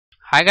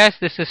Hi guys,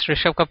 this is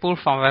Rishabh Kapoor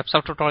from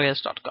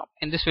websofttutorials.com.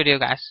 In this video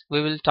guys,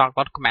 we will talk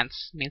about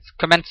comments, means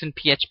comments in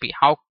PHP,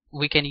 how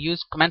we can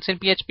use comments in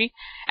PHP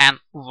and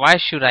why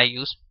should I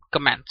use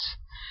comments.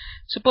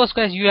 Suppose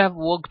guys you have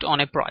worked on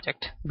a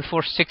project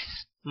before 6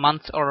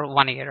 months or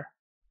 1 year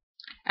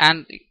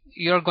and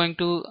you're going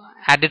to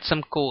edit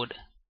some code.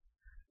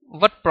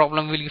 What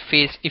problem will you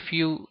face if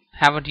you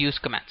haven't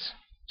used comments?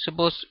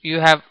 Suppose you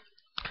have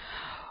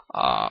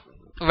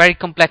very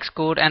complex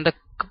code and the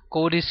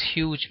code is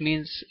huge,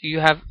 means you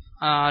have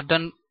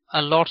done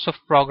lots of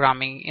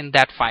programming in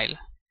that file.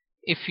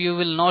 If you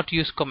will not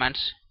use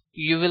comments,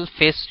 you will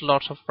face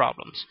lots of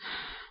problems,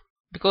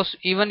 because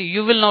even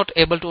you will not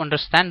able to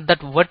understand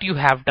that what you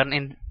have done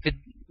in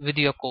with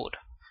your code.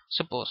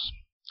 Suppose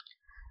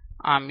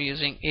I'm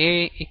using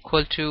a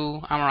equal to,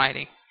 I'm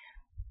writing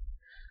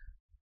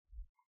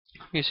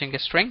using a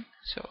string,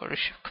 so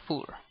Rishabh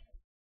Kapoor.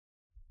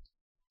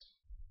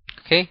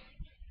 Okay,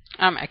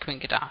 I'm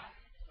echoing it out,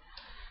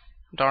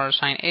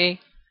 $sign a.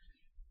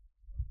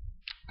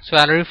 So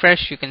I'll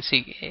refresh, you can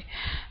see a.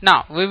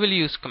 Now we will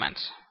use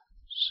comments.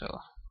 So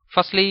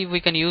firstly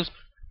we can use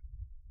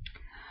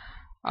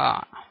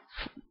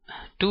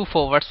 2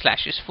 forward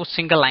slashes for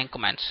single line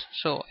comments.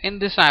 So in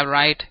this I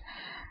write,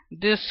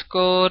 this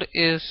code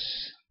is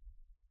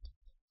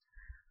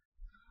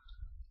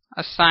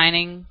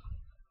assigning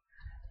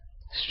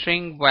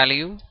string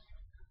value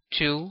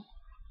to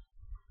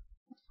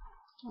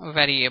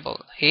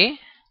variable a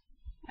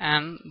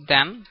and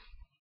then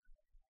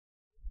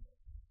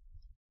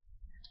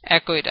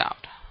echo it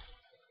out.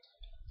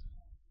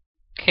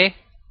 Okay,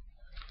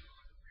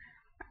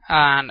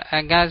 and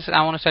guys,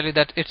 I want to tell you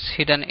that it's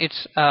hidden,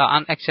 it's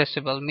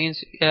unaccessible,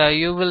 means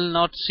you will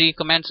not see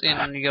comments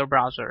in your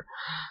browser.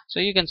 So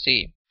you can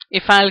see,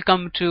 if I'll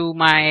come to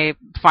my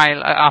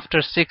file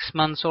after 6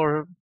 months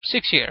or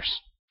 6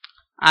 years,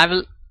 I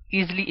will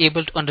easily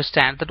able to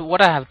understand that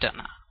what I have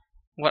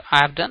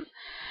done.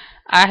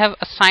 I have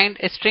assigned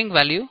a string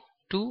value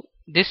to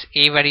this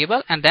a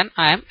variable and then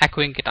I am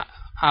echoing it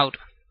out.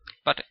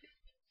 But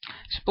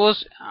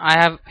suppose I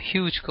have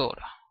huge code,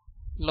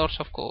 lots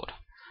of code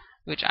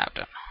which I have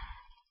done.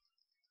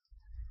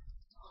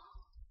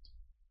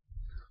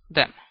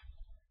 Then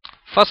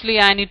firstly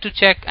I need to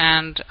check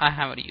and I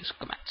haven't used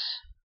comments.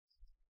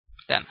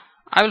 Then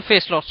I will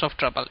face lots of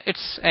trouble.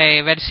 It's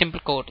a very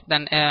simple code,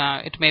 then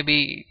it may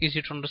be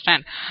easy to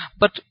understand.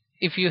 But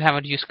if you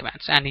haven't used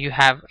comments and you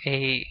have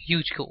a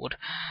huge code,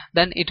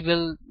 then it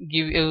will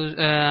give you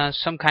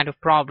some kind of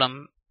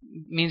problem.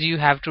 Means you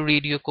have to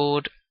read your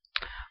code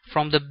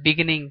from the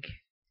beginning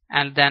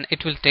and then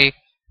it will take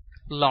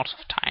lots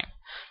of time.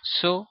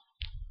 So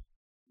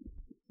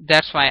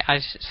that's why I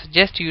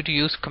suggest you to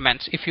use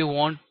comments if you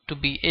want to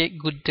be a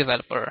good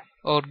developer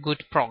or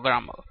good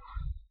programmer.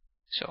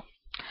 So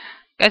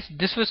guys,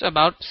 this was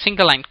about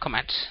single line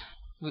comments.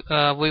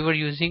 We were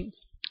using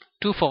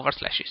 2 forward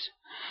slashes.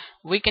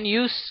 We can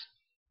use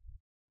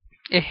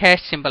a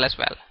hash symbol as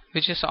well,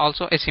 which is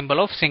also a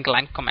symbol of single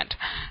line comment.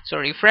 So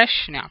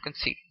refresh, now you can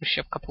see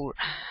Rishabh Kapoor.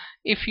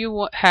 If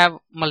you have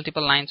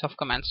multiple lines of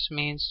comments,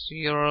 means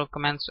your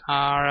comments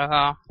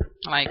are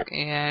like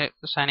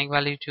assigning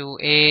value to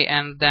a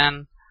and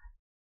then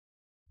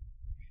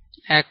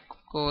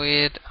echo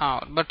it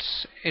out, but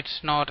it's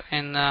not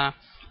in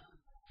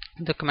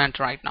the comment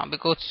right now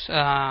because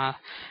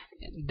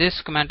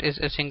this comment is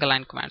a single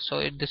line command,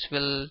 so this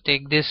will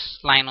take this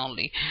line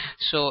only.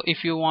 So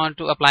if you want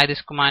to apply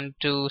this command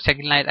to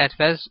second line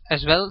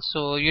as well,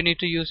 so you need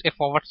to use a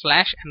forward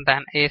slash and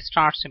then a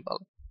star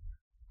symbol.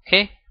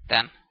 Okay,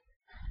 then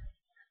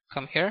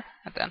come here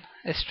and then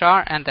a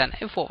star and then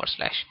a forward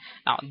slash.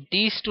 Now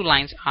these 2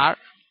 lines are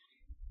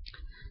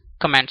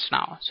comments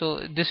now,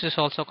 so this is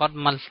also called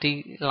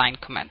multi-line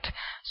comment.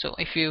 So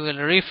if you will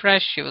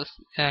refresh, you will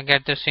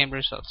get the same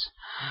results.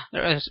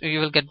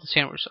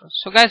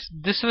 So guys,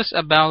 this was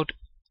about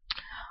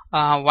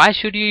why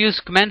should you use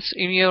comments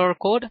in your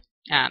code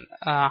and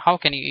how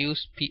can you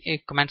use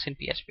comments in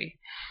PHP.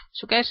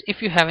 So guys,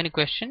 if you have any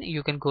question,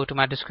 you can go to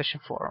my discussion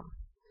forum.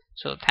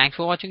 So thanks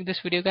for watching this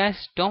video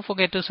guys. Don't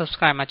forget to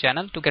subscribe my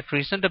channel to get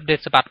recent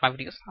updates about my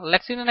videos.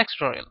 Let's see you in the next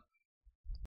tutorial.